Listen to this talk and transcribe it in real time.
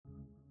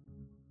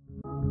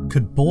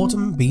Could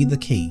boredom be the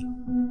key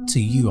to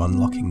you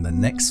unlocking the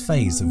next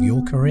phase of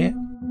your career?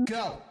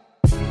 Go!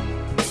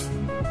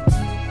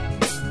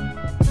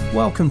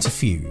 Welcome to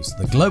Fuse,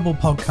 the global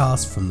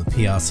podcast from the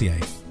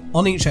PRCA.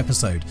 On each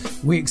episode,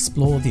 we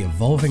explore the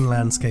evolving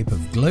landscape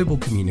of global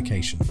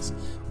communications.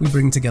 We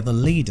bring together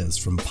leaders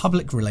from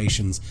public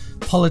relations,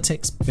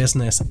 politics,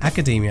 business,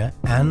 academia,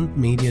 and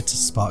media to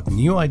spark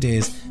new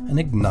ideas and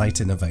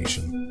ignite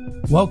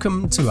innovation.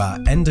 Welcome to our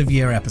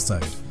end-of-year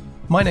episode.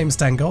 My name's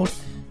Dan Gold,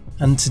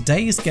 and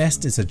today's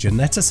guest is a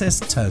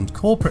geneticist turned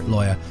corporate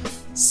lawyer,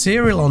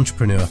 serial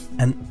entrepreneur,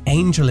 and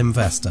angel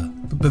investor.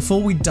 But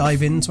before we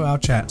dive into our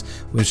chat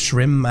with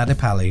Srin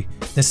Madipalli,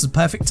 this is a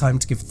perfect time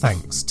to give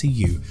thanks to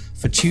you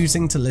for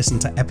choosing to listen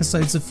to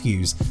episodes of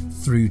Fuse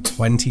through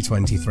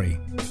 2023.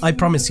 I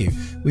promise you,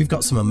 we've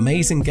got some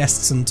amazing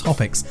guests and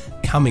topics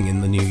coming in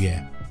the new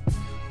year.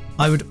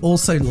 I would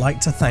also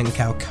like to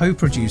thank our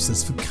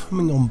co-producers for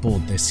coming on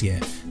board this year,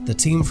 the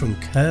team from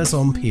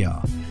Curzon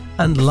PR.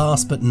 And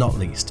last but not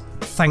least,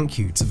 thank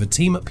you to the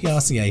team at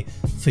PRCA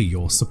for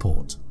your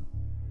support.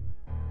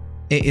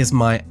 It is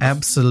my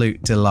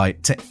absolute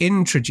delight to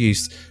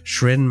introduce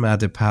Srin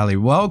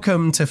Madipalli.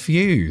 Welcome to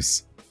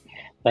Fuse.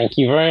 Thank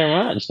you very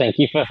much. Thank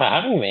you for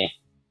having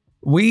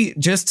me.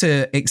 Just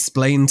to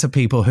explain to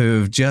people who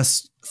have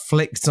just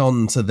flicked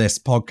on to this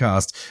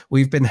podcast,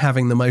 we've been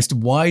having the most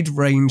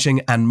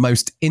wide-ranging and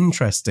most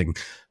interesting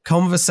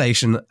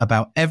conversation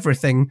about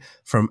everything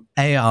from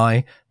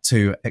AI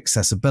to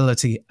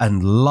accessibility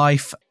and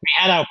life. We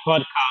had our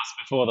podcast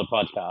before the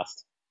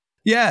podcast.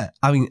 Yeah,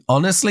 I mean,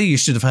 honestly, you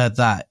should have heard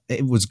that.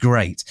 It was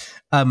great.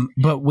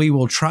 But we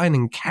will try and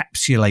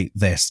encapsulate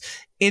this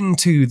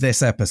into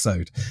this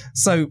episode.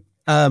 So,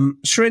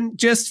 Srin,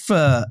 just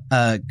for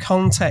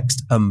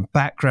context and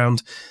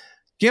background,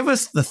 give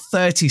us the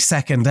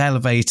 30-second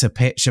elevator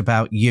pitch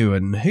about you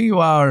and who you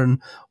are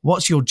and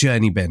what's your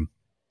journey been.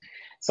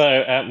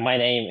 So my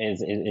name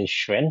is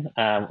Srin.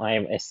 I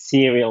am a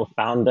serial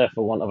founder,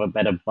 for want of a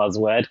better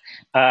buzzword.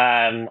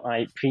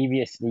 I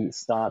previously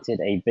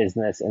started a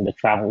business in the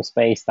travel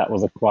space that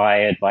was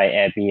acquired by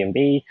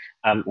Airbnb.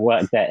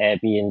 Worked at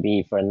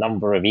Airbnb for a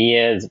number of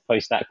years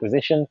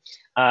post-acquisition.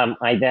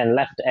 I then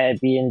left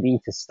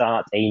Airbnb to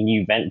start a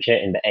new venture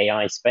in the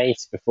AI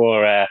space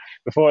before it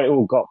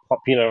all got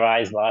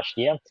popularized last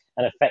year.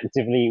 And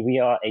effectively, we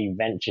are a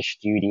venture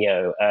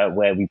studio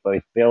where we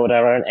both build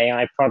our own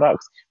AI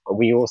products, but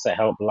we also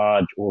help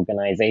large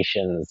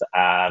organizations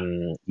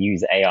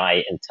use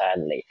AI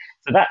internally.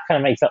 So that kind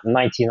of makes up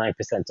 99%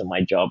 of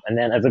my job. And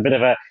then as a bit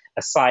of a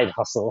side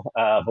hustle,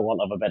 for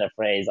want of a better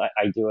phrase,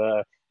 I do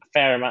a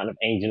fair amount of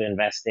angel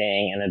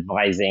investing and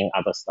advising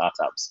other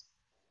startups.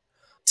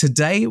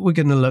 Today, we're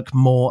going to look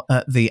more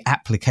at the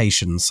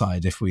application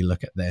side, if we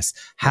look at this,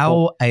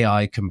 how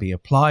AI can be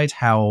applied,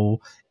 how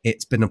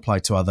it's been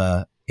applied to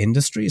other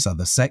industries,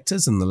 other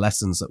sectors, and the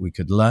lessons that we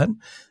could learn.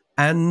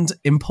 And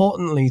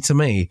importantly to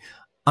me,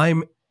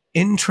 I'm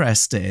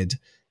interested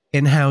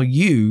in how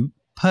you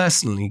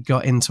personally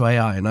got into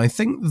AI. And I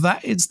think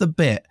that is the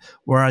bit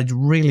where I'd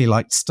really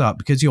like to start,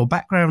 because your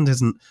background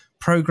isn't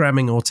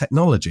programming or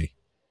technology.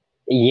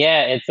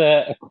 Yeah, it's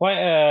quite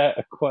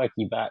a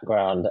quirky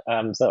background.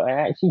 So I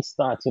actually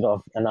started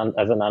off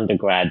as an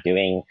undergrad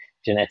doing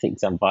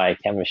genetics and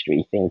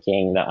biochemistry,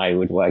 thinking that I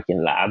would work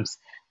in labs.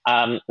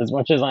 As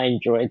much as I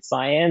enjoyed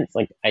science,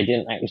 I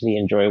didn't actually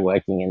enjoy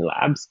working in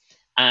labs.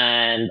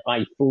 And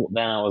I thought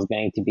that I was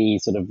going to be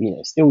sort of,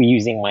 still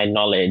using my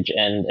knowledge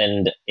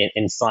and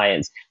in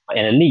science, but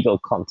in a legal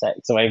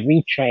context. So I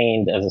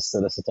retrained as a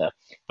solicitor,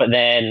 but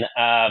then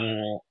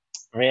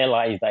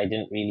realized I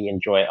didn't really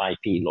enjoy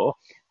IP law,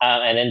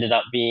 and ended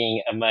up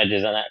being a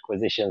mergers and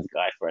acquisitions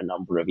guy for a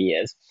number of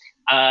years.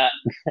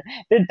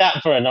 Did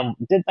that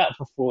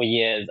for 4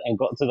 years and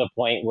got to the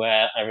point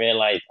where I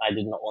realized I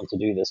did not want to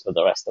do this for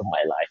the rest of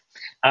my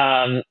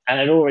life. And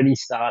I'd already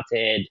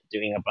started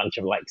doing a bunch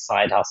of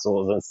side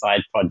hustles and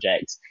side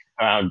projects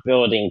around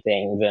building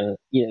things, and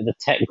the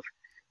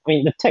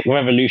tech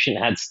revolution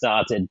had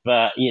started,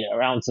 but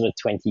around sort of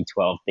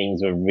 2012,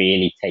 things were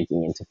really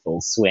taking into full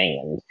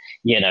swing,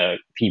 and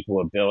people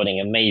were building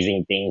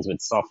amazing things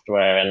with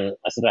software, and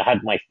I sort of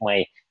had my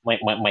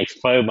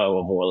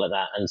FOMO of all of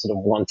that, and sort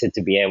of wanted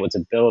to be able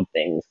to build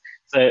things.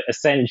 So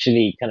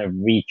essentially, kind of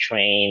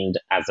retrained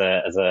as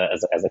a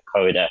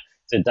coder.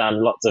 So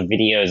done lots of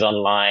videos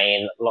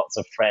online, lots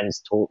of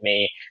friends taught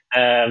me,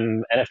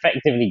 and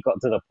effectively got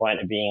to the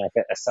point of being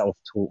a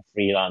self-taught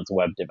freelance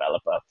web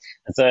developer.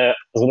 And so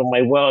sort of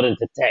my world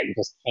into tech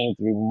just came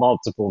through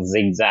multiple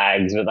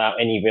zigzags without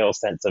any real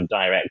sense of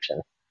direction.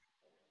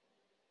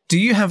 Do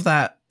you have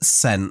that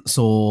sense,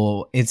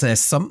 or is there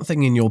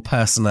something in your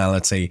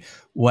personality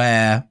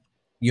where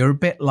you're a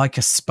bit like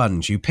a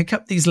sponge? You pick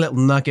up these little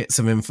nuggets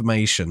of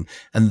information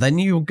and then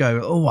you'll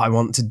go, oh, I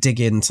want to dig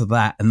into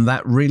that. And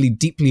that really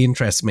deeply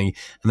interests me.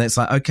 And it's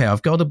like, okay,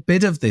 I've got a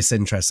bit of this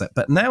interest,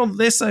 but now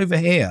this over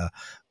here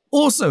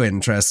also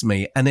interests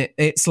me. And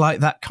it's like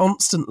that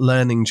constant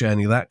learning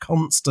journey, that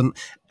constant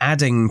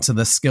adding to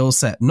the skill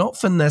set, not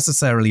for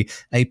necessarily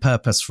a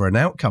purpose for an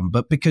outcome,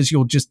 but because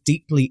you're just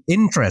deeply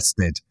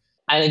interested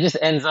And it just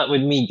ends up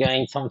with me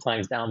going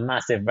sometimes down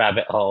massive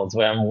rabbit holes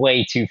where I'm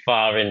way too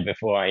far in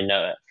before I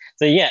know it.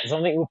 So yeah,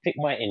 something will pick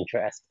my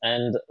interest,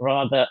 and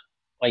rather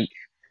like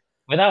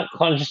without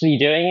consciously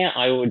doing it,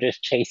 I will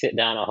just chase it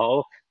down a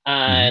hole. Mhm.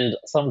 And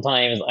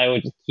sometimes I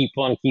would just keep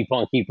on, keep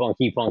on, keep on,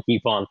 keep on,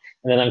 keep on.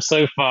 And then I'm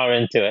so far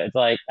into it. It's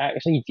like,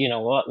 actually, do you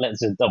know what? Let's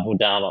just double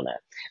down on it.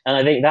 And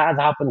I think that has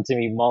happened to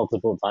me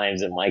multiple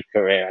times in my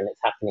career. And it's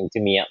happening to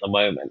me at the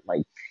moment.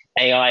 Like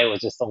AI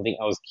was just something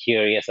I was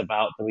curious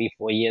about 3,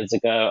 4 years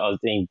ago. I was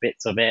doing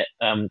bits of it.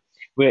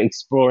 We're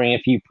exploring a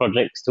few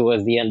projects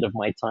towards the end of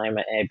my time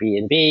at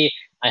Airbnb.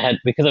 I had,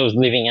 because I was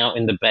living out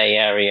in the Bay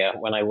Area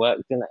when I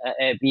worked in at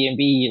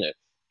Airbnb,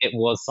 it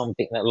was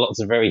something that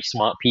lots of very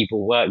smart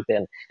people worked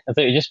in. And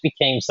so it just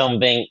became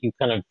something you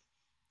kind of,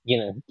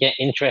 get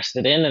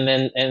interested in and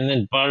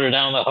then burrow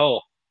down the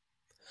hole.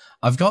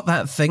 I've got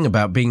that thing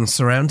about being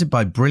surrounded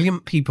by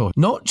brilliant people,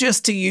 not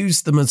just to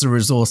use them as a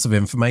resource of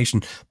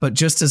information, but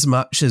just as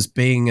much as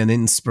being an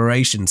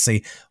inspiration.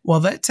 See, well,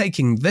 they're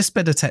taking this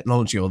bit of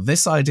technology or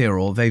this idea,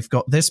 or they've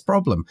got this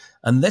problem,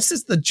 and this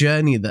is the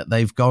journey that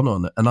they've gone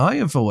on. And I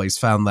have always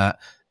found that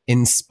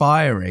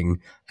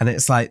inspiring. And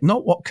it's like,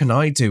 not what can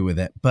I do with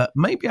it, but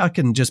maybe I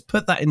can just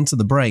put that into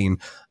the brain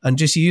and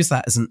just use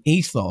that as an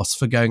ethos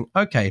for going,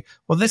 okay,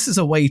 well, this is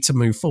a way to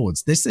move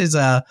forwards. This is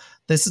a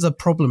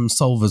problem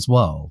solver's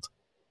world.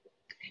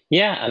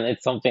 Yeah, and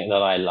it's something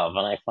that I love,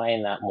 and I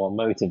find that more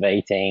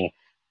motivating.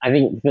 I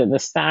think that the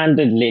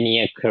standard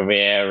linear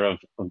career of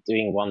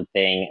doing one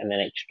thing and then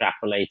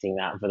extrapolating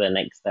that for the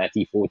next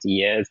 30, 40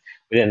 years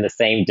within the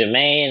same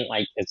domain,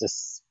 like, it's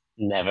just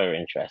never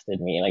interested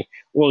me. Like,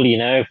 well,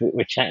 if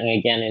we're chatting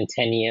again in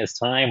 10 years'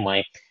 time,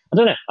 like, I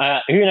don't know,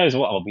 who knows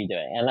what I'll be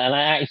doing. And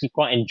I actually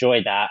quite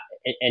enjoy that,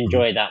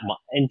 enjoy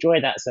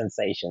that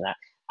sensation that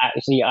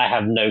actually I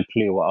have no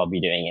clue what I'll be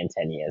doing in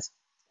 10 years.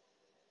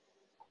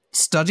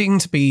 Studying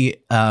to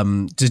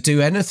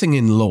do anything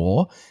in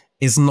law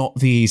is not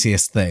the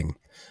easiest thing.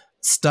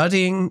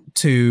 Studying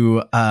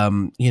to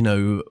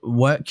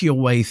work your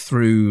way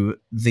through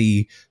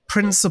the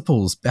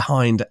principles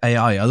behind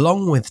AI,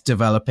 along with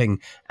developing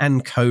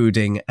and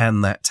coding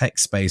and that tech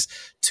space,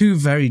 two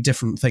very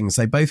different things.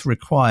 They both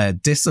require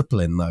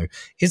discipline, though.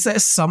 Is there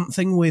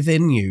something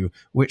within you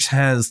which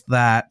has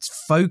that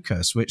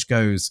focus, which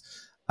goes,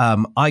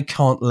 I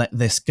can't let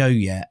this go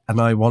yet,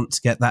 and I want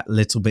to get that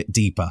little bit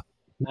deeper?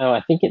 No,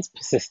 I think it's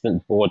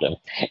persistent boredom.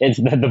 It's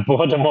the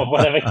boredom of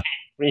whatever came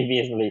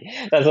previously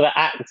that sort of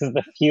acts as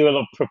the fuel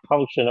of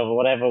propulsion of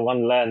whatever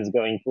one learns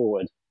going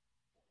forward.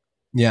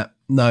 Yeah,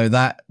 no,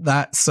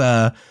 that's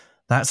the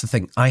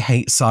thing. I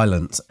hate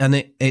silence, and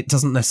it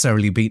doesn't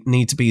necessarily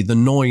need to be the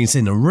noise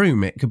in a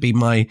room. It could be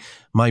my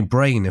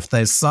brain. If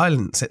there's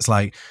silence, it's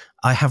like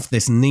I have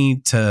this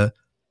need to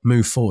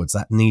move forwards,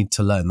 that need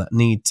to learn, that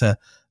need to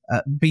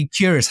be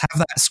curious, have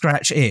that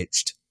scratch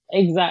itched.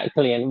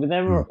 Exactly, and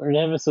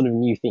whatever sort of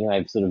new thing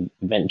I've sort of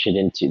ventured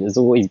into, there's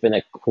always been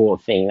a core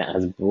thing that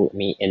has brought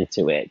me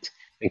into it.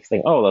 Because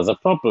think, oh, there's a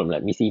problem.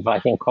 Let me see if I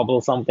can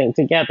cobble something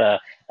together,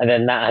 and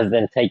then that has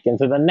then taken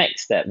to the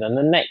next step, then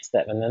the next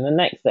step, and then the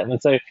next step. And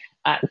so,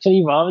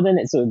 actually, rather than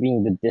it sort of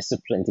being the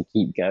discipline to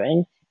keep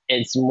going,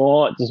 it's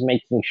more just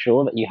making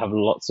sure that you have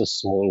lots of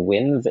small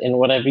wins in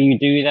whatever you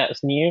do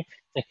that's new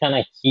to kind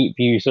of keep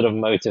you sort of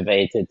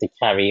motivated to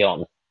carry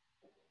on.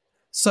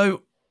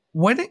 So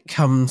when it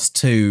comes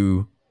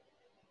to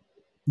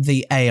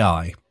the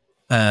AI,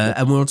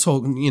 and we'll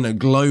talk,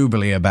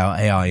 globally about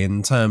AI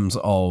in terms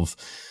of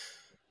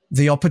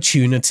the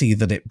opportunity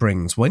that it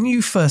brings. When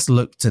you first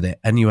looked at it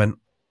and you went,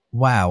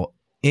 wow,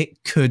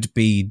 it could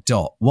be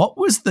dot. What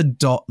was the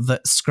dot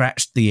that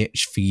scratched the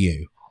itch for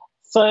you?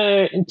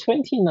 So in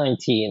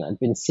 2019, I'd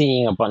been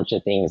seeing a bunch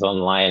of things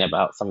online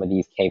about some of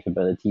these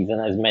capabilities.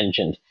 And as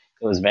mentioned,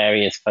 there was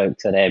various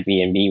folks at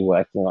Airbnb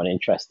working on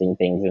interesting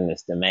things in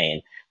this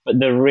domain. But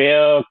the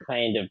real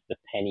kind of the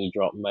penny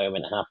drop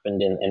moment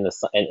happened in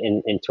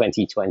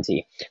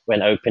 2020 when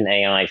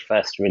OpenAI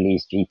first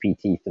released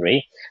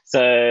GPT-3.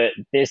 So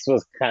this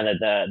was kind of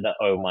the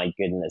oh my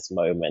goodness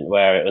moment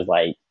where it was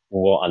like,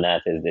 what on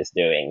earth is this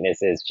doing?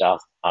 This is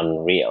just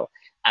unreal.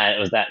 And it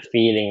was that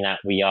feeling that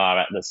we are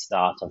at the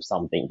start of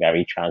something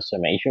very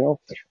transformational,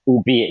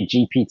 albeit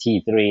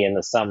GPT-3 in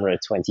the summer of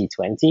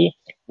 2020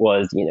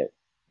 was,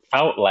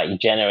 felt like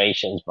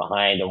generations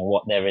behind on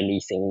what they're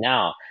releasing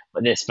now.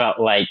 But this felt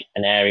like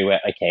an area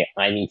where, okay,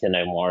 I need to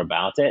know more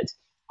about it.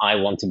 I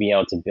want to be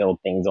able to build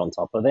things on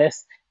top of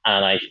this.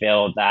 And I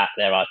feel that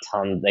there are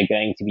are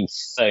going to be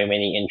so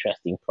many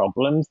interesting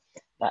problems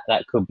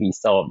that could be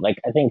solved. Like,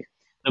 I think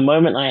the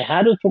moment I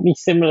had was probably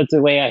similar to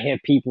the way I hear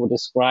people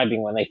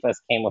describing when they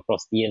first came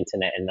across the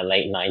internet in the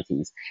late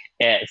 90s.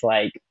 It's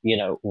like,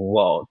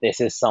 whoa,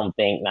 this is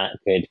something that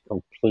could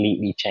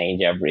completely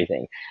change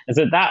everything. And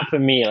so that for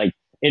me, like,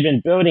 it'd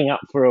been building up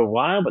for a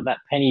while, but that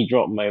penny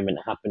drop moment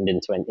happened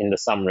in the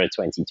summer of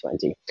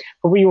 2020.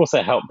 Probably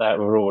also helped that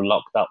we're all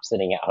locked up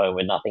sitting at home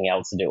with nothing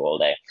else to do all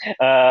day.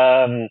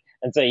 And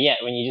so, yeah,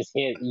 when you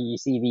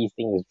see these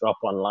things drop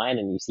online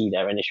and you see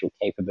their initial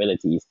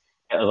capabilities,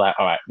 it was like,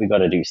 all right, we got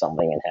to do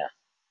something in here.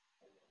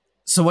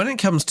 So when it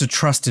comes to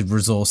trusted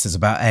resources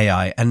about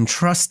AI and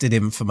trusted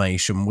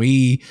information,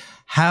 we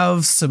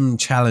have some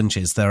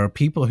challenges. There are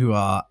people who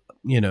are,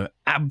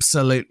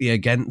 absolutely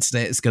against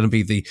it. It's going to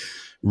be the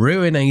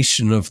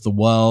ruination of the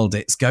world.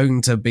 It's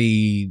going to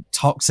be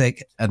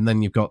toxic. And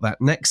then you've got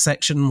that next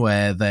section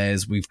where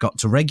we've got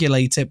to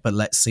regulate it, but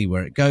let's see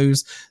where it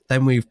goes.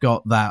 Then we've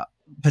got that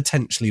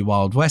potentially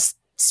Wild West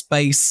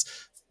space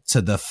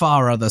to the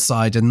far other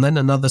side, and then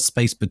another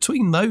space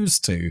between those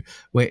two,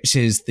 which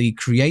is the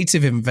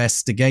creative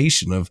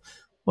investigation of,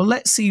 well,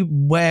 let's see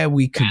where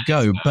we could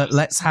go, but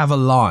let's have a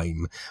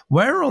line.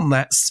 Where on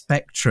that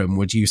spectrum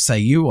would you say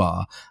you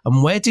are,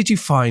 and where did you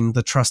find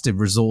the trusted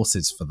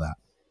resources for that?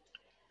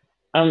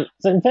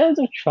 So in terms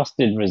of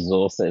trusted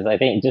resources, I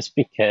think just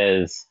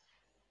because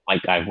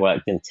like I've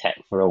worked in tech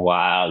for a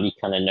while, you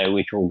kind of know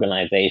which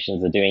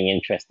organizations are doing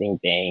interesting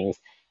things.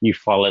 You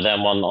follow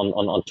them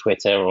on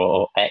Twitter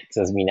or X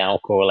as we now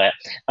call it,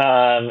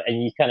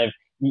 and you kind of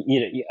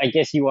I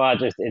guess you are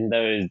just in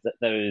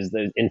those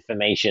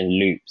information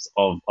loops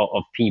of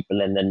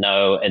people in the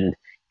know and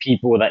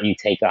people that you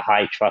take a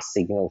high trust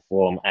signal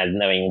from as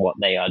knowing what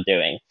they are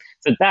doing.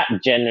 So that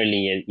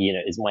generally is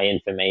is my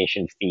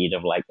information feed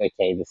of like,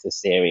 okay, this is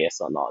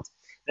serious or not.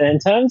 Then in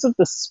terms of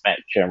the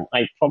spectrum,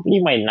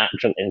 my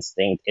natural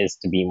instinct is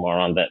to be more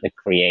on the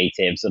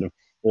creative sort of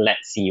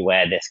let's see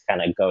where this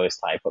kind of goes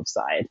type of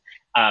side.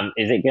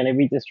 Is it going to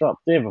be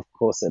disruptive? Of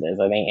course it is.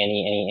 I think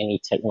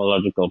any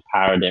technological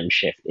paradigm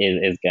shift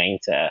is going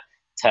to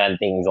turn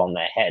things on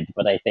their head.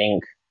 But I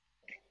think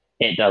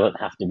it doesn't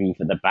have to be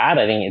for the bad.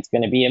 I think it's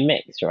going to be a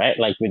mix, right?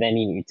 Like with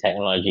any new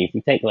technology, if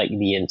we take like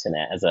the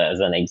internet as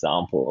an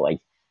example, like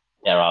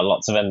there are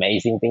lots of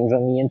amazing things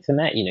on the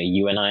internet.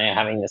 You and I are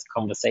having this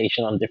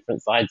conversation on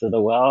different sides of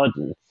the world,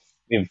 and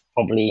we've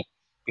probably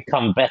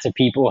become better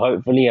people,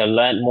 hopefully, or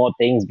learned more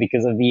things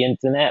because of the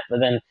internet.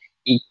 But then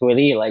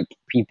equally, like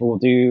people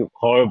do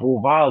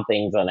horrible, vile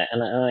things on it.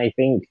 And I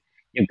think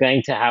you're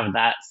going to have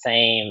that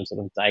same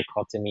sort of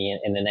dichotomy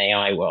in an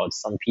AI world.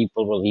 Some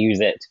people will use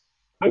it.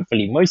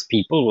 Hopefully, most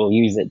people will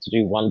use it to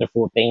do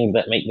wonderful things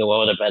that make the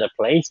world a better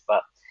place.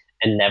 But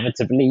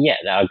inevitably, yeah,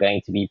 there are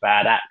going to be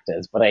bad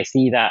actors. But I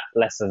see that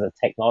less as a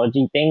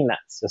technology thing.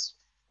 That's just,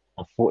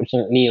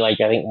 unfortunately,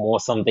 like I think more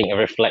something, a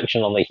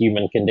reflection on the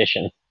human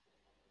condition.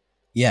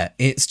 Yeah,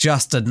 it's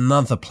just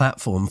another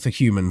platform for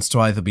humans to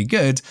either be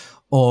good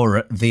or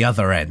at the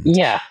other end.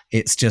 Yeah.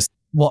 It's just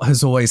what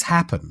has always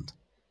happened.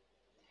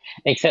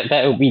 Except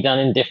that it will be done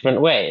in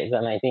different ways.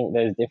 And I think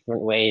those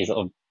different ways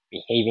of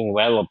behaving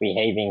well or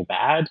behaving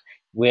bad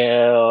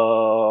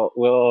will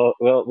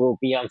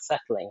be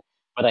unsettling.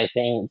 But I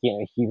think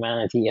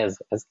humanity has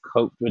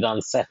coped with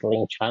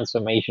unsettling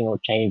transformational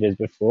changes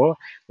before.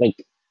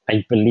 Like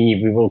I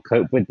believe we will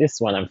cope with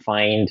this one and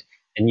find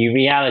a new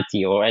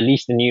reality, or at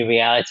least a new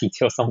reality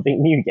till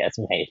something new gets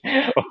made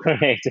or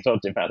created or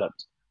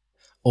developed.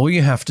 All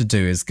you have to do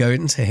is go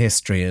into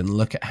history and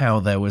look at how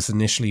there was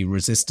initially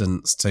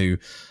resistance to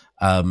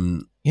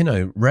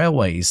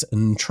railways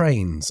and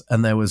trains,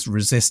 and there was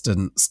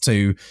resistance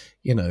to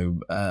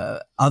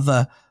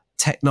other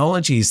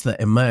technologies that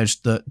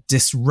emerged that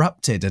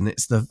disrupted, and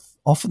it's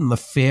often the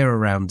fear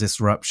around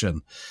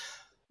disruption.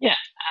 Yeah,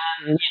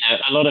 and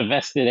a lot of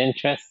vested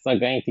interests are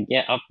going to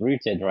get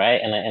uprooted, right?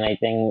 And I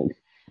think,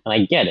 and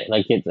I get it.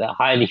 Like it's a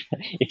highly,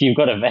 if you've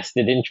got a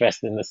vested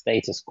interest in the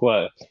status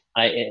quo,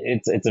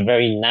 it's a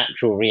very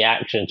natural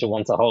reaction to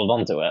want to hold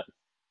on to it.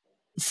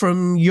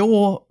 From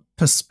your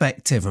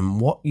perspective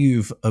and what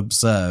you've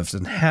observed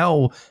and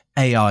how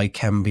AI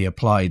can be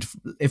applied,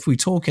 if we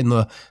talk in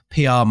the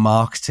PR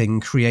marketing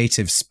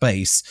creative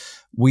space,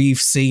 we've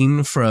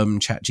seen from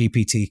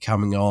ChatGPT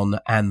coming on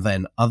and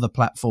then other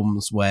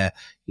platforms where,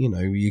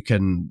 you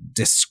can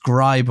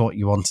describe what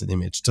you want an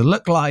image to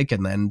look like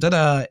and then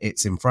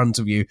it's in front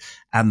of you.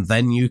 And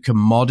then you can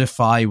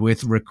modify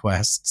with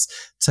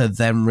requests to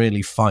then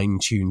really fine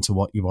tune to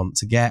what you want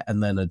to get.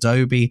 And then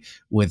Adobe,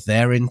 with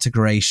their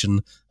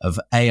integration of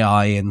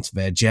AI into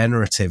their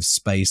generative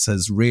space,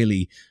 has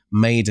really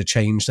made a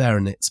change there.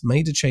 And it's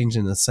made a change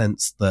in the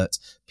sense that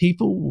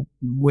people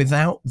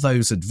without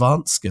those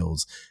advanced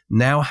skills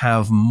now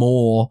have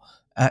more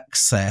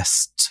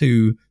access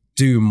to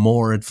do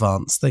more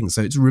advanced things.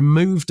 So it's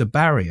removed a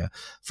barrier.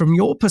 From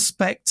your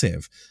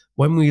perspective,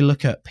 when we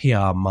look at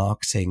PR,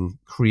 marketing,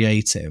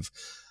 creative,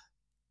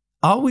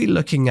 are we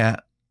looking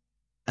at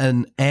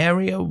an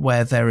area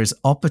where there is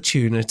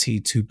opportunity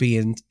to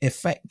be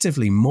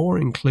effectively more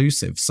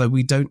inclusive, so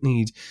we don't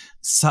need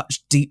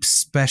such deep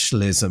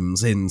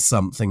specialisms in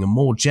something and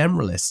more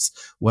generalists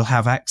will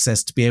have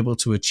access to be able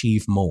to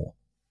achieve more?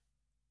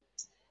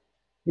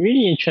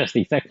 Really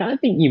interesting. So I kind of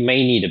think you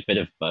may need a bit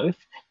of both.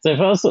 So if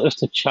I was sort of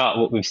to chart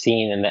what we've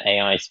seen in the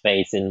AI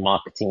space in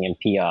marketing and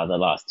PR the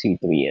last 2-3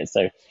 years.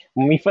 So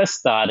when we first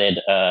started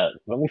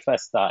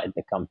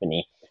the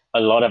company,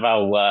 a lot of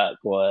our work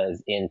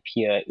was in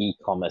pure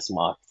e-commerce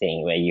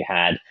marketing, where you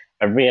had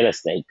a real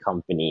estate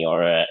company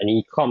or an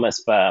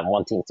e-commerce firm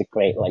wanting to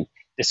create like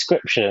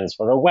descriptions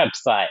for a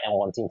website and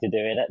wanting to do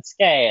it at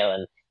scale.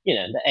 And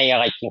the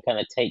AI can kind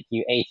of take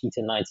you 80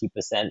 to 90%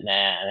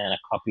 there, and then a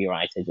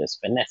copywriter just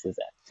finesses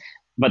it.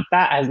 But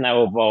that has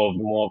now evolved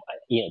more,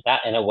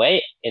 that in a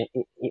way, in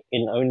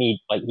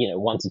only like,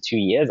 1 to 2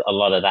 years, a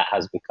lot of that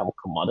has become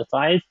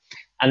commoditized.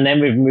 And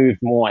then we've moved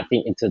more, I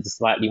think, into the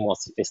slightly more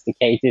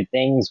sophisticated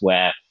things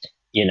where,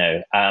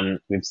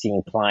 we've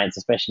seen clients,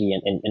 especially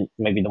in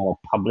maybe the more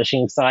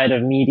publishing side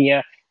of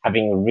media,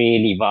 having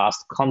really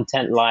vast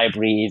content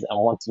libraries and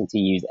wanting to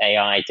use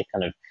AI to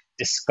kind of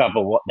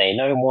discover what they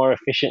know more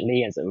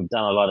efficiently. And so we've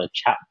done a lot of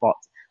chatbots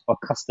or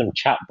custom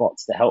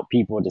chatbots to help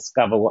people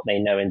discover what they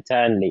know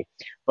internally.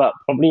 But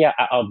probably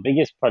our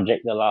biggest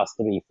project the last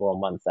 3-4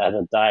 months that has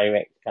a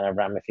direct kind of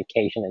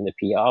ramification in the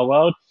PR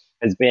world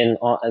has been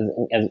on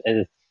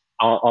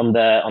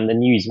the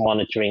news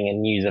monitoring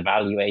and news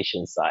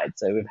evaluation side.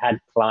 So we've had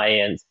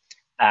clients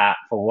that,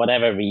 for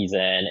whatever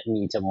reason,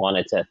 need to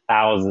monitor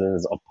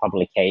thousands of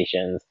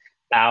publications,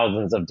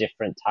 thousands of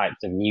different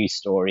types of news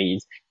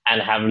stories,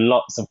 and have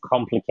lots of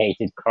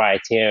complicated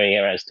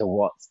criteria as to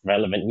what's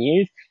relevant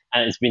news.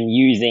 And it's been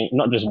using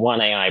not just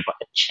one AI, but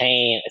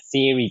a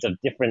series of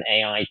different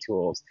AI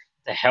tools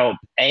to help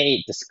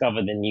A,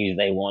 discover the news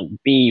they want,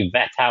 B,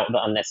 vet out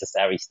the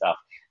unnecessary stuff,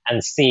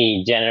 and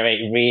C, generate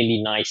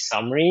really nice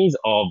summaries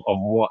of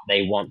what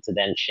they want to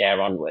then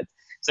share onwards.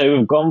 So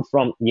we've gone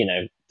from,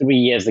 3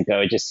 years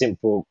ago, just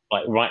simple,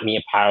 like, write me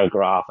a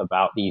paragraph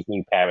about these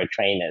new pair of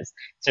trainers,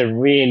 to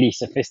really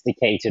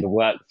sophisticated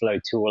workflow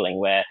tooling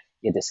where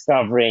you're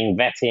discovering,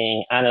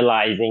 vetting,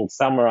 analyzing,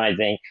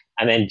 summarizing,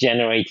 and then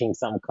generating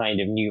some kind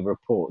of new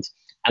report.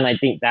 And I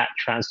think that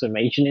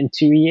transformation in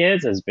 2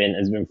 years has been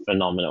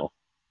phenomenal.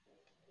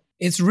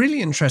 It's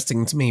really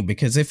interesting to me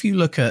because if you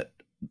look at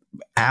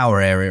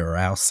our area or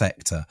our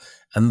sector,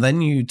 and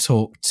then you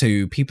talk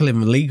to people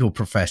in the legal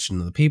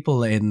profession, the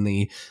people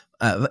in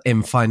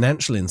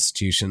financial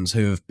institutions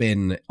who have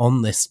been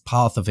on this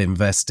path of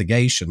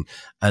investigation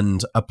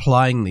and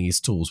applying these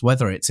tools,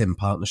 whether it's in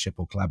partnership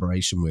or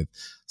collaboration with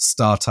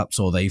startups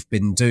or they've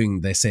been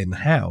doing this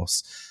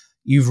in-house,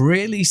 you've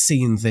really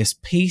seen this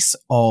piece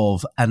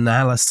of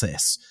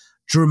analysis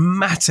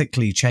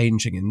dramatically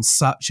changing in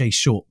such a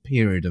short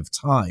period of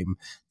time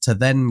to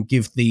then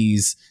give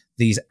these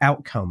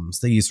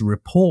outcomes, these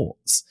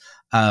reports,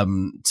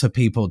 to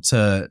people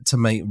to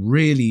make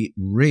really,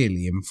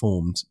 really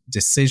informed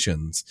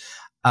decisions,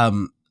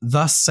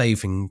 thus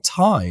saving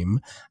time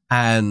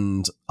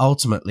and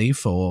ultimately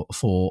for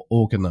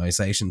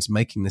organizations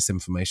making this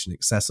information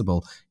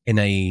accessible in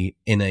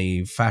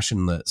a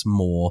fashion that's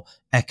more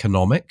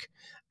economic.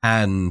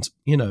 And,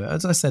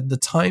 as I said, the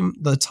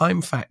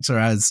time factor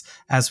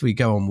as we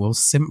go on will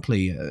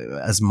simply,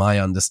 as my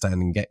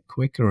understanding, get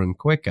quicker and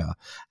quicker,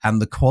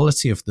 and the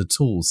quality of the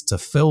tools to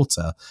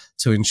filter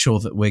to ensure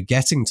that we're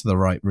getting to the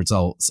right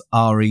results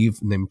are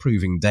even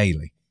improving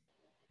daily.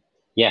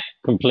 Yeah,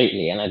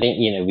 completely. And I think,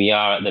 we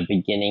are at the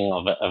beginning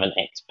of an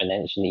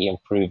exponentially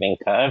improving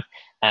curve.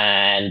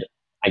 And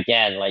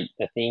again, like,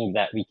 the things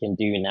that we can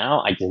do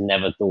now, I just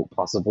never thought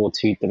possible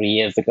 2-3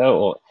 years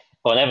ago,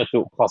 or never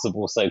thought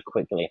possible so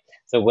quickly.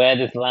 So where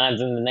this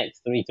lands in the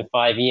next 3 to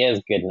 5 years,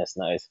 goodness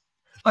knows.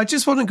 I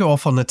just want to go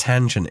off on a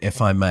tangent,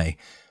 if I may.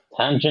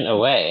 Tangent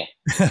away.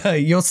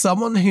 You're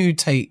someone who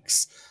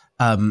takes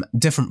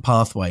different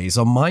pathways.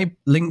 On my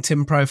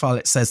LinkedIn profile,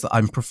 it says that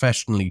I'm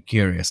professionally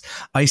curious.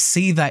 I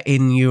see that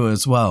in you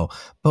as well.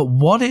 But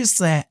what is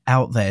there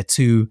out there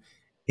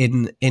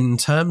in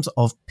terms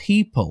of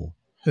people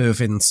who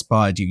have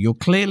inspired you? You're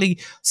clearly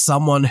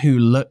someone who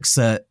looks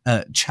at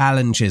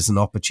challenges and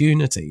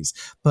opportunities,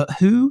 but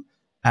who,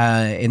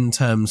 in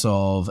terms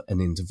of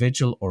an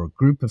individual or a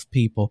group of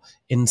people,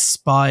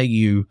 inspire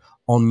you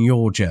on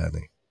your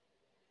journey?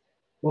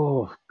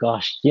 Oh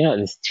gosh,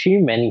 there's too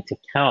many to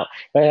count.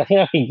 But I think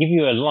I can give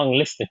you a long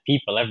list of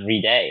people every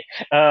day.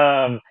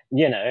 I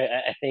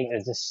think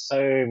there's just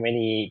so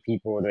many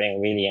people doing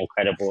really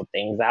incredible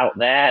things out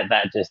there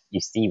that just,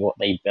 you see what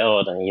they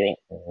build and you think,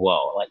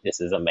 whoa, like, this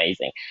is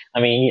amazing.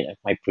 I mean,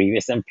 my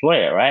previous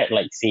employer, right?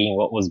 Like, seeing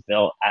what was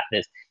built at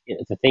this,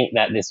 to think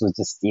that this was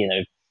just,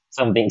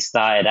 something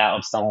started out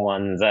of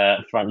someone's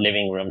front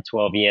living room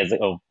 12 years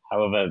ago,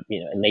 however,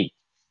 late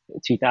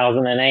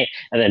 2008,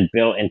 and then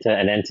built into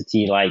an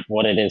entity like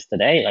what it is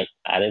today. Like,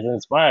 that is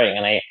inspiring.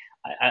 And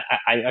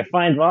I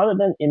find, rather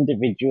than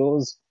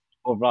individuals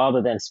or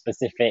rather than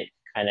specific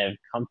kind of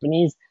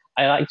companies,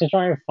 I like to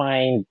try and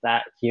find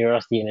that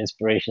curiosity and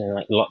inspiration in,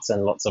 like, lots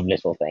and lots of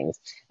little things.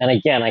 And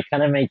again, I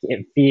kind of make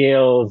it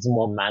feels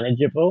more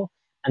manageable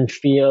and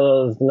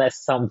feels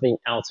less something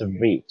out of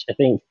reach. I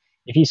think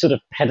if you sort of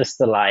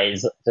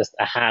pedestalize just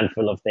a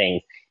handful of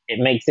things, it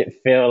makes it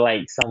feel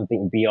like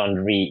something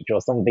beyond reach or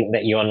something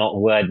that you're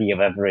not worthy of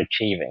ever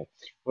achieving.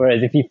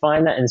 Whereas if you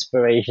find that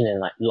inspiration in,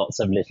 like, lots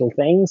of little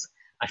things,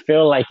 I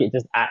feel like it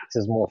just acts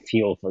as more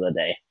fuel for the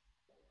day.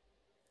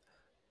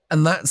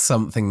 And that's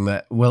something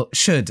that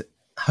should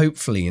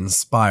hopefully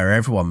inspire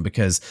everyone,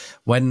 because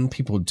when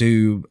people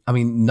do, I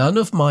mean, none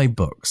of my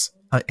books,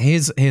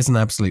 here's an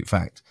absolute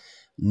fact,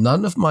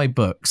 none of my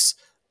books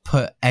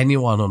put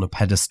anyone on a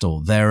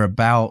pedestal. They're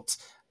about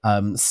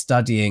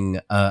studying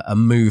a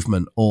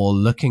movement or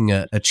looking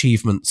at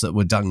achievements that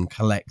were done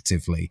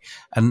collectively.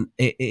 And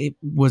it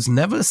was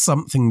never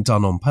something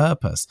done on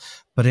purpose,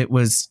 but it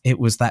was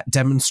that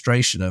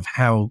demonstration of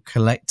how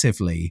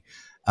collectively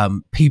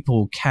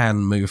people can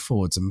move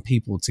forwards, and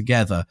people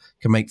together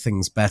can make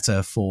things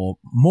better for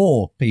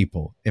more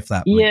people, if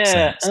that makes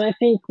Yeah, sense. and I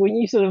think when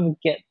you sort of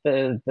get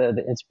the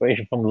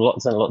inspiration from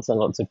lots and lots and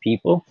lots of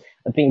people,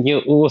 I think you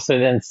also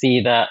then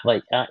see that,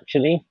 like,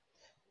 actually,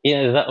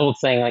 that old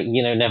saying, like,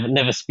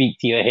 never speak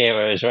to your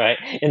heroes, right?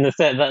 In the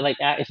sense that, like,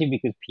 actually,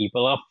 because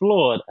people are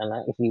flawed, and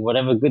actually,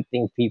 whatever good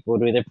things people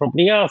do, there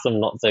probably are some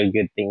not so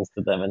good things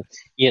to them, and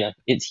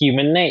it's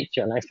human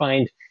nature. And I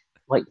find,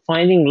 like,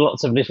 finding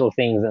lots of little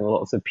things and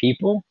lots of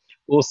people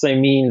also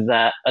means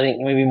that I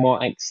think maybe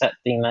more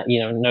accepting that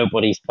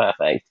nobody's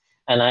perfect.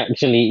 And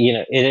actually,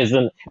 it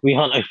isn't. We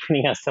aren't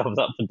opening ourselves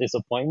up for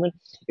disappointment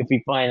if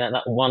we find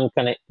that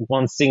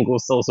one single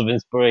source of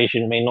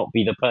inspiration may not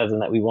be the person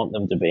that we want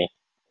them to be.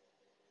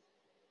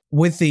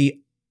 With the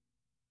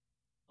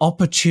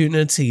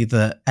opportunity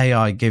that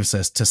AI gives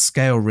us to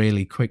scale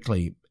really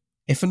quickly,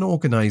 if an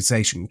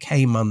organization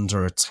came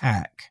under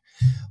attack,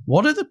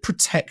 what are the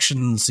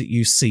protections that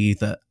you see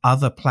that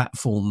other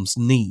platforms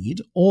need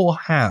or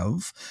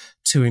have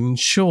to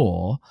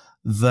ensure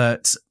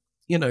that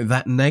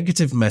that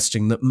negative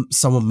messaging that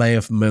someone may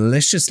have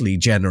maliciously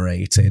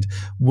generated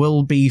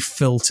will be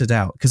filtered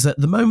out? Because at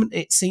the moment,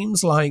 it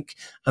seems like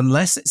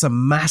unless it's a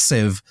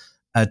massive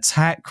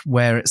attack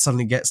where it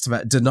suddenly gets to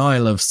that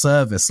denial of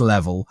service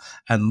level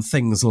and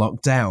things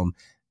locked down,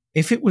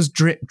 if it was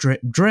drip,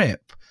 drip,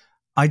 drip,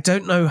 I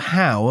don't know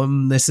how,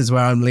 and this is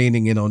where I'm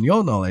leaning in on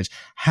your knowledge,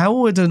 how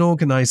would an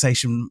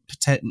organization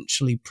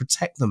potentially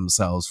protect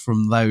themselves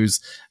from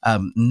those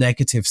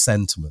negative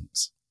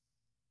sentiments?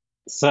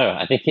 So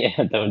I think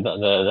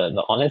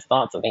the honest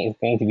answer, I think, is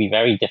going to be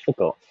very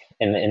difficult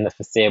in the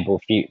foreseeable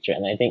future.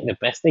 And I think the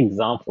best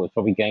example is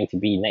probably going to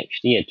be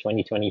next year,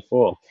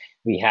 2024.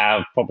 We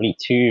have probably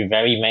two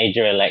very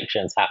major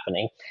elections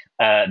happening.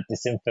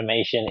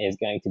 Disinformation is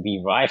going to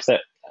be rife. So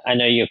I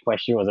know your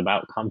question was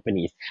about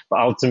companies, but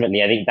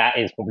ultimately I think that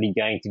is probably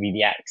going to be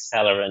the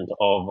accelerant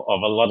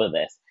of a lot of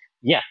this.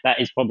 Yeah, that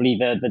is probably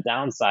the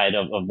downside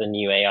of the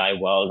new AI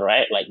world,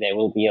 right? Like, there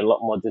will be a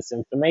lot more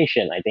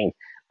disinformation. I think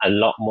a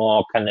lot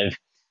more kind of,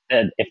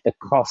 if the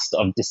cost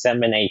of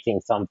disseminating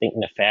something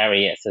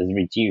nefarious is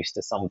reduced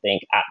to something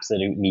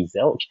absolutely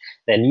zilch,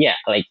 then yeah,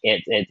 like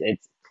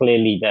it's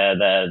clearly there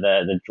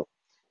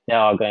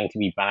are going to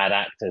be bad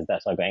actors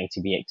that are going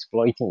to be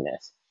exploiting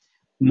this.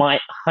 My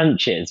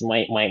hunches,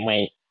 my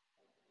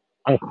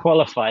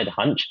unqualified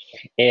hunch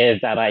is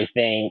that I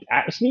think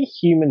actually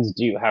humans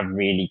do have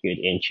really good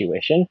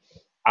intuition.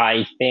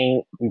 I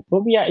think we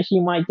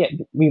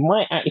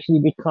might actually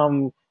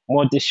become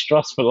more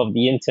distrustful of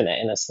the internet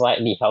in a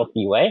slightly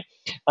healthy way.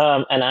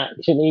 And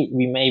actually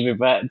we may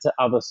revert to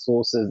other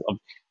sources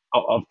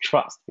of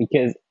trust,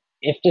 because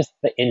if just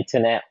the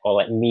internet or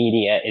like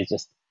media is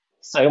just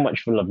so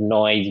much full of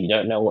noise, you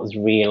don't know what's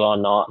real or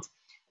not.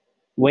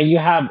 When you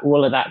have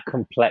all of that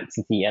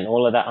complexity and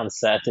all of that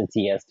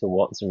uncertainty as to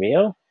what's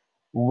real,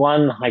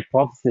 one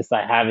hypothesis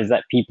I have is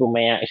that people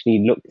may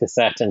actually look to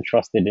certain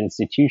trusted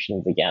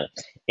institutions again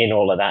in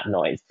all of that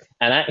noise,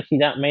 and actually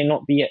that may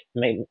not be a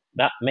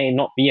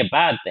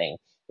bad thing.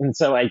 And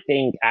so I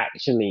think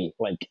actually,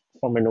 like,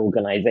 from an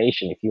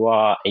organization, if you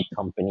are a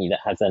company that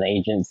has an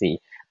agency,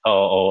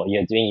 or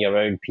you're doing your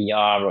own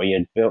PR, or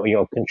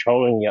you're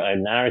controlling your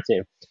own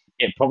narrative,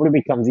 it probably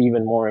becomes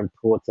even more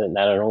important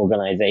that an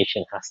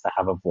organization has to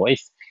have a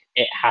voice.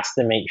 It has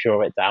to make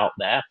sure it's out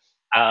there.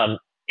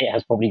 It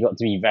has probably got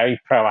to be very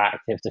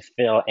proactive to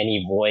fill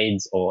any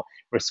voids or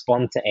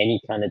respond to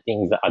any kind of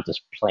things that are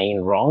just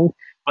plain wrong.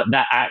 But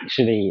that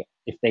actually,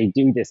 if they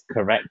do this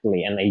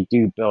correctly and they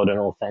do build an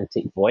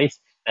authentic voice,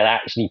 that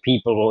actually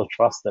people will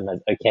trust them as,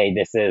 okay,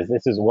 this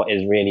is what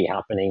is really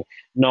happening,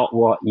 not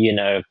what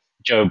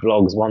Joe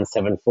Blogs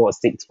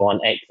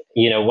 17461X,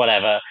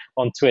 whatever,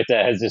 on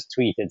Twitter has just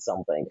tweeted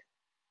something.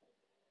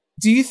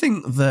 Do you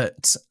think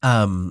that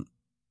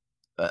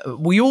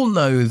we all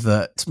know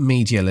that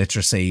media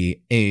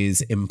literacy is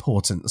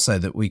important so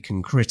that we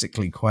can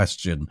critically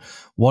question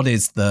what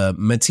is the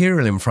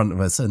material in front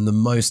of us, and the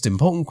most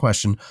important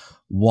question,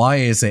 why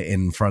is it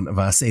in front of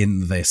us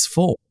in this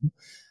form?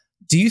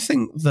 Do you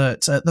think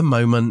that at the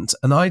moment,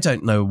 and I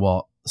don't know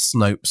what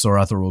Snopes or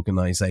other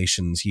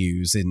organizations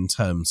use in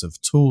terms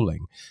of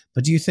tooling,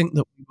 but do you think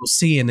that we will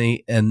see an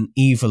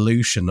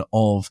evolution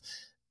of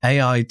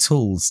AI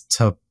tools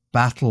to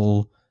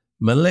battle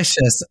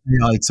malicious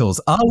AI tools?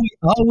 Are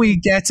we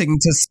getting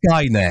to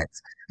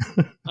Skynet?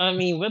 I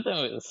mean, whether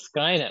it's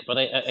Skynet, but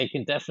I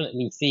can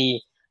definitely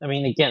see. I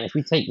mean, again, if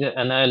we take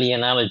an early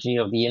analogy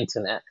of the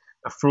internet,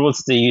 a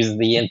fraudster uses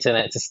the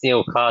internet to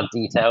steal card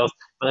details,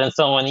 but then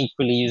someone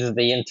equally uses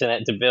the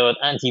internet to build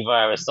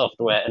antivirus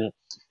software and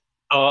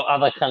or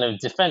other kind of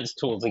defense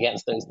tools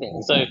against those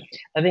things. So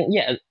I think,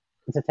 yeah,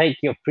 to take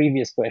your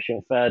previous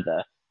question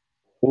further,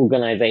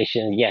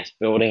 organizations, yes,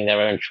 building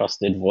their own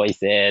trusted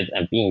voices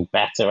and being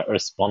better at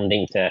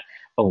responding to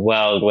a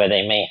world where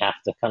they may have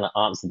to kind of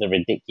answer the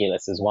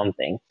ridiculous is one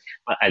thing.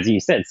 But as you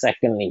said,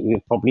 secondly, we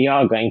probably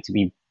are going to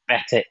be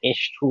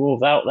better-ish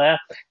tools out there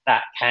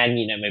that can,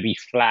 maybe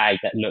flag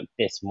that, look,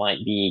 this might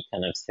be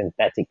kind of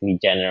synthetically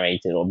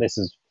generated, or this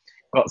has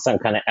got some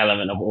kind of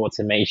element of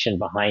automation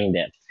behind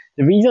it.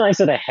 The reason I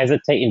sort of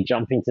hesitate in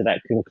jumping to that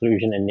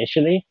conclusion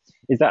initially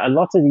is that a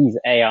lot of these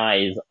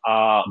AIs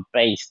are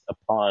based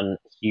upon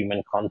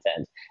human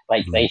content.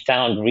 Like they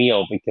sound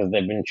real because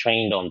they've been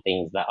trained on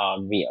things that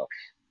are real.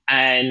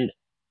 And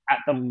at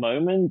the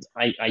moment,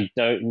 I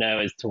don't know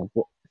as to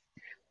what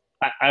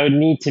I would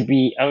need to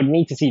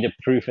see the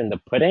proof in the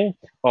pudding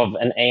of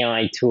an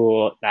AI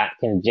tool that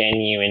can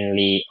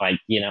genuinely, like,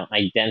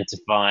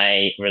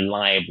 identify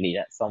reliably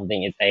that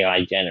something is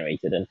AI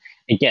generated. And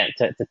again,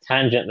 to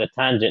tangent the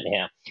tangent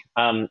here,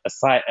 a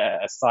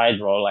side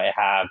role I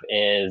have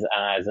is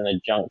as an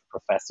adjunct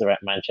professor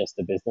at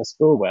Manchester Business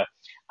School, where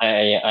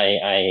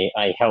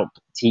I help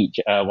teach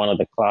one of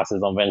the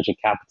classes on venture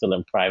capital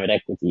and private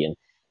equity. And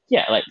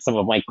yeah, like some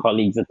of my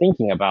colleagues are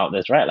thinking about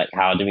this, right? Like,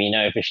 how do we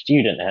know if a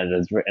student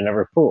has written a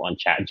report on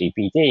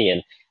ChatGPT?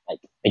 And like,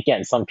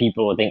 again, some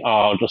people will think, oh,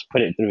 I'll just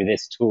put it through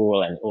this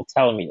tool and it will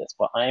tell me this.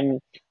 But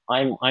I'm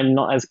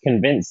not as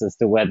convinced as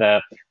to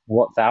whether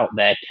what's out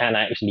there can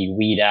actually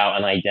weed out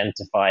and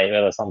identify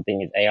whether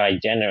something is AI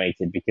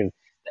generated, because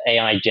the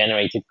AI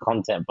generated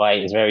content by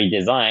its very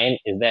design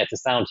is there to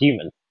sound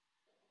human.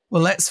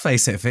 Well, let's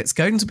face it, if it's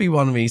going to be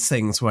one of these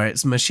things where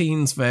it's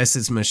machines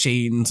versus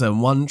machines and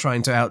one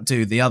trying to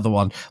outdo the other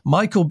one,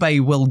 Michael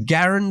Bay will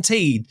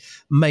guaranteed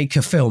make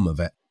a film of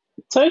it.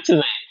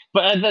 Totally.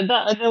 But in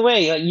a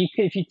way, like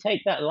if you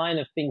take that line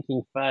of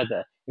thinking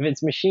further, if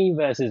it's machine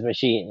versus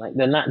machine, like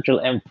the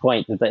natural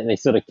endpoint is that they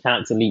sort of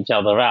cancel each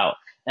other out.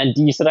 And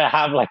do you sort of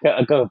have like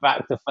a go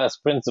back to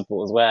first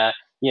principles where,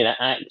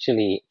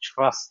 actually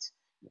trust,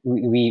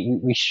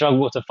 we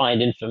struggle to find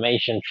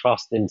information,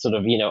 trust in sort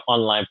of,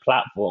 online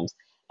platforms.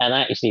 And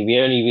actually, we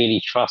only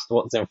really trust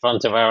what's in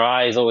front of our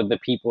eyes or with the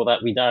people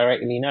that we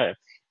directly know.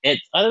 I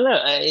don't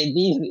know,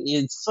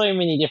 it's so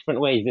many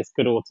different ways this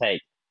could all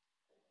take.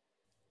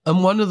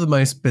 And one of the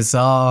most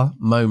bizarre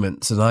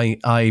moments, and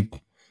I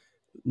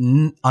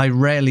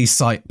rarely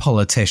cite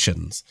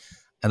politicians,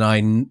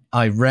 and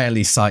I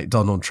rarely cite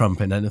Donald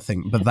Trump in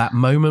anything, but that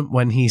moment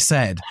when he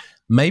said,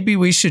 maybe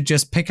we should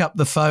just pick up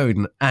the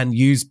phone and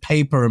use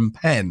paper and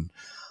pen.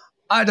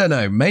 I don't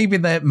know. Maybe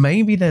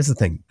there's a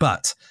thing,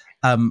 but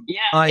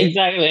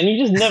exactly. And you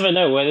just never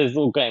know where this is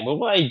all going. But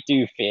what I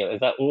do feel is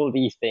that all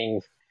these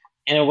things,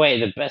 in a way,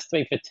 the best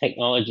way for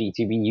technology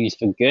to be used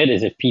for good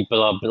is if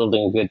people are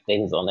building good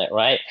things on it,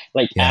 right?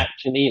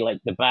 Actually, like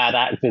the bad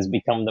actors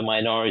become the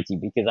minority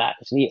because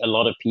actually a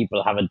lot of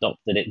people have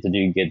adopted it to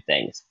do good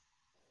things.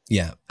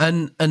 Yeah,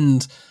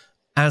 and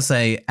as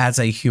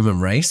a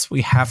human race,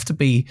 we have to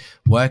be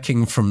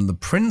working from the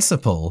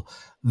principle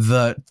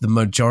that the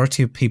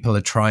majority of people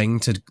are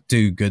trying to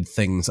do good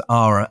things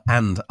are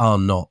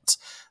not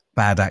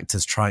bad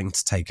actors trying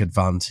to take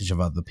advantage of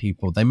other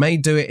people. They may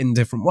do it in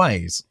different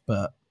ways,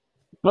 but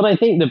I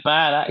think the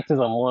bad actors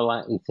are more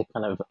likely to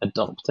kind of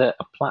adopt a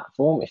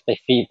platform if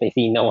they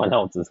see no one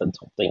else is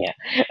adopting it.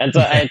 And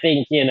so I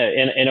think, in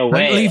a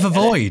way... Don't leave a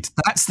void.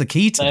 That's the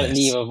key to this. Don't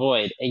leave a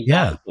void.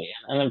 Exactly.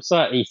 Yeah. And I'm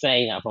certainly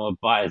saying that from a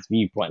biased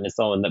viewpoint as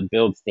someone that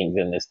builds things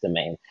in this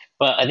domain.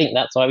 But I think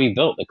that's why we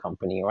built the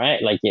company,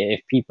 right? Like,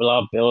 if people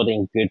are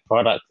building good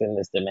products in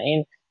this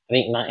domain, I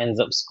think that ends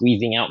up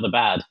squeezing out the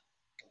bad.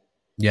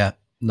 Yeah.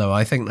 No,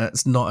 I think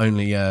that's not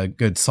only a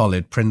good,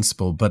 solid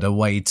principle, but a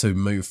way to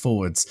move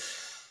forwards.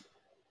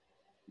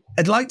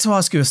 I'd like to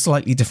ask you a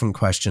slightly different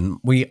question.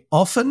 We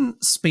often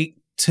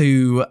speak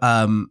to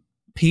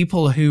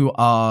people who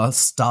are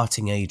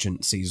starting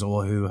agencies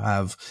or who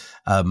have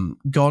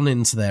gone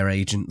into their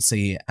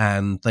agency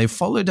and they've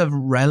followed a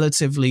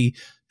relatively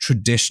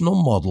traditional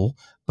model,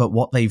 but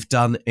what they've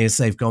done is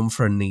they've gone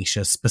for a niche,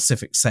 a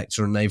specific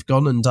sector, and they've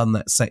gone and done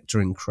that sector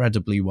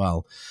incredibly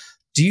well.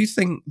 Do you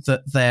think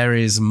that there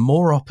is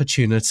more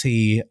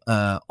opportunity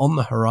on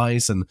the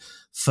horizon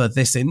for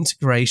this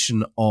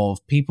integration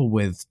of people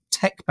with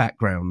tech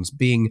backgrounds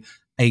being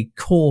a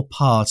core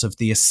part of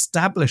the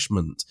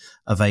establishment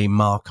of a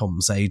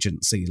Marcoms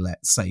agency,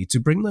 let's say, to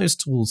bring those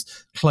tools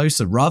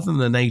closer rather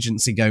than an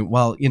agency going,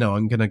 well,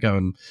 I'm going to go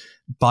and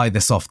buy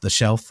this off the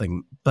shelf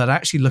thing, but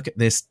actually look at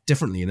this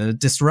differently in a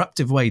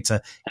disruptive way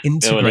to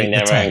integrate building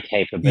their the tech. own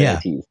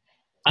capabilities. Yeah.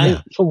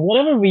 And for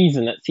whatever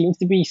reason, it seems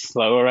to be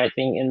slower, I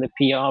think, in the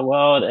PR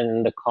world and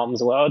in the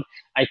comms world.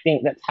 I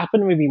think that's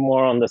happened maybe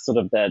more on the sort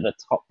of the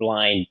top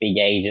line, big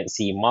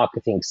agency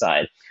marketing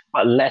side,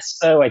 but less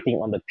so, I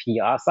think, on the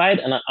PR side.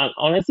 And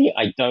honestly,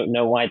 I don't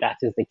know why that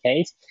is the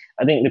case.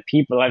 I think the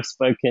people I've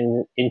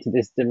spoken into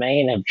this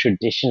domain have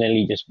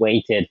traditionally just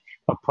waited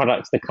for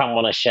products to come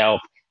on a shelf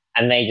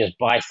and they just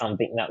buy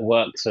something that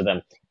works for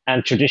them.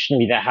 And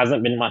traditionally, there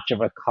hasn't been much of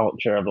a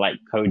culture of like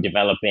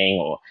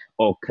co-developing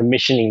or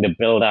commissioning the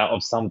build out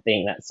of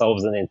something that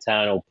solves an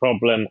internal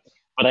problem.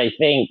 But I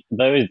think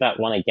those that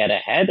want to get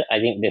ahead, I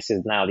think this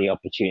is now the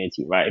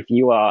opportunity, right? If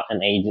you are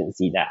an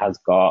agency that has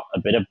got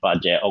a bit of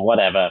budget or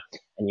whatever,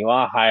 and you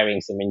are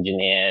hiring some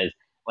engineers,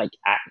 like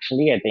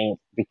actually, I think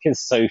because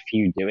so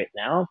few do it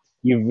now,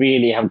 you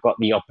really have got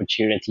the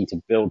opportunity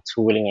to build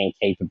tooling and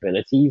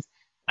capabilities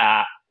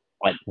that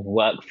like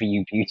work for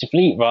you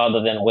beautifully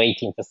rather than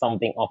waiting for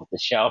something off the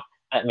shelf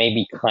that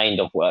maybe kind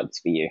of works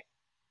for you.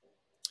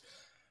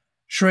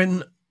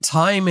 Srin,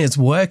 time is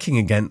working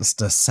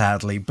against us,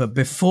 sadly, but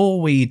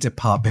before we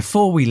depart,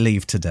 before we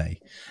leave today,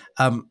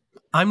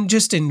 I'm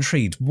just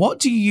intrigued. What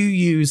do you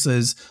use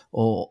as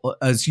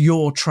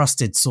your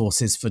trusted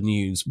sources for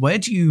news? Where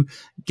do you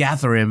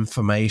gather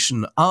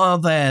information? Are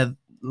there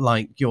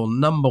like your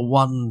number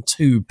 1,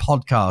 2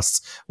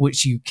 podcasts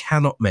which you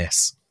cannot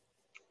miss?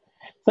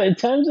 So in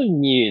terms of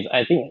news,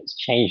 I think it's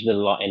changed a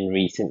lot in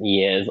recent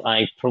years.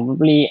 I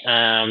probably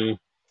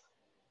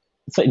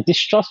so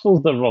distrustful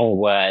is the wrong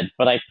word,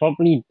 but I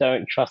probably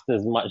don't trust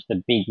as much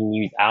the big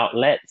news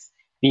outlets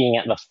being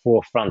at the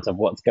forefront of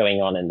what's going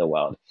on in the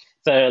world.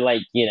 So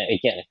like,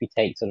 again, if we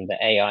take sort of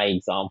the AI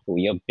example,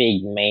 your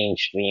big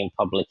mainstream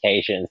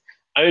publications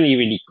only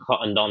really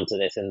cottoned onto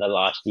this in the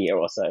last year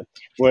or so,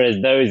 whereas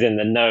those in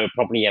the know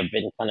probably have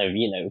been kind of,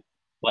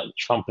 like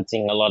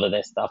trumpeting a lot of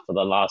this stuff for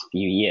the last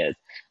few years.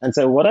 And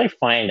so what I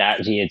find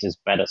actually is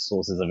just better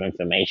sources of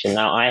information.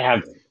 Now I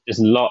have just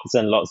lots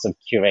and lots of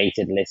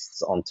curated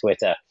lists on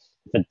Twitter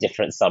for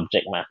different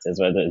subject matters,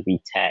 whether it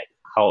be tech,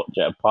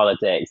 culture,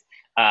 politics,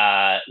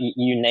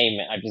 you name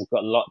it. I've just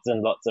got lots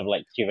and lots of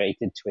like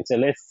curated Twitter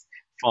lists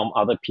from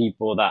other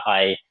people that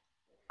I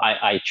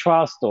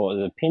trust or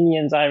the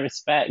opinions I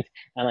respect.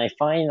 And I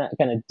find that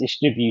kind of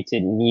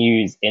distributed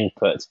news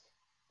input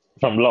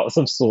from lots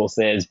of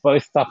sources,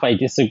 both stuff I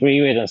disagree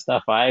with and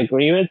stuff I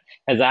agree with,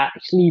 has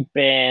actually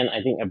been,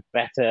 I think, a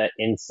better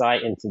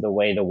insight into the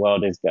way the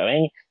world is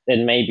going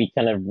than maybe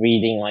kind of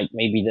reading like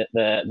maybe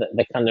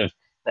the kind of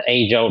the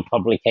age-old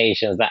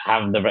publications that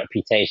have the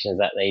reputations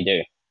that they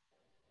do.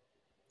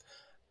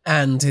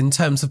 And in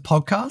terms of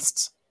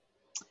podcasts?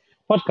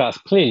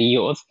 Podcast, clearly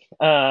yours.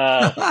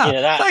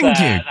 Thank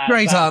you.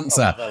 Great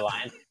answer.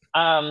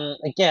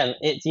 Again,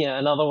 it's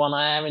another one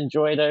I have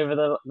enjoyed over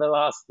the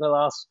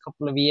last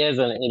couple of years,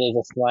 and it is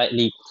a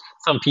slightly.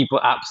 Some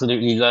people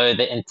absolutely loathe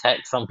it in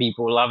tech, some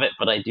people love it,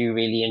 but I do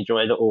really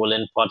enjoy the All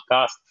In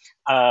podcast.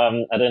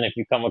 I don't know if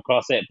you come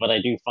across it, but I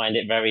do find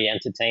it very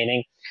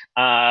entertaining.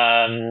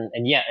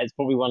 And yeah, it's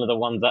probably one of the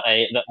ones that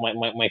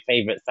my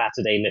favorite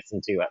Saturday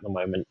listen to at the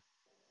moment.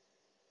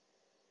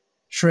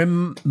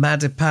 Srin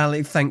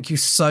Madipalli, thank you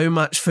so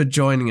much for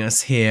joining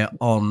us here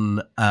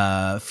on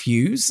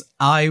Fuse.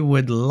 I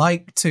would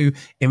like to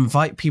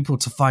invite people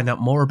to find out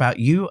more about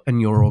you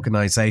and your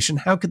organisation.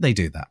 How could they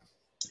do that?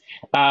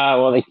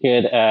 Well, they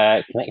could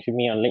connect with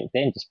me on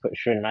LinkedIn. Just put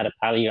Srin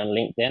Madipalli on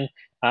LinkedIn.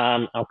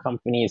 Our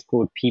company is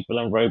called People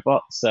and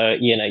Robots. So,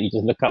 you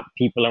just look up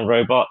People and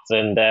Robots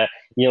and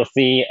you'll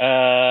see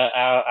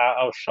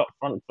our shop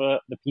front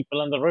for the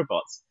people and the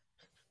robots.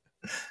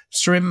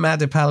 Srin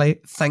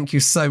Madipalli, thank you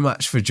so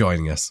much for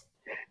joining us.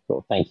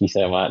 Cool. Thank you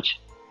so much.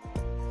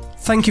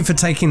 Thank you for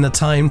taking the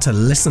time to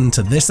listen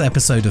to this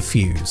episode of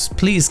Fuse.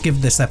 Please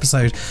give this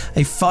episode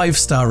a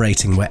 5-star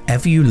rating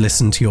wherever you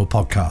listen to your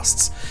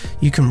podcasts.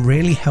 You can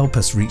really help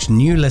us reach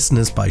new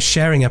listeners by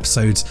sharing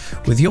episodes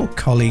with your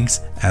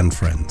colleagues and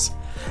friends.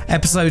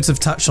 Episodes have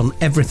touched on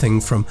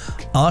everything from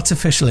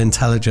artificial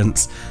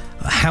intelligence,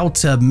 how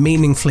to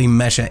meaningfully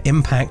measure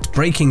impact,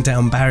 breaking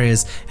down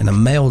barriers in a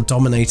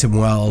male-dominated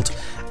world,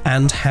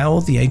 and how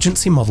the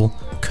agency model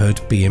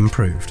could be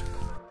improved.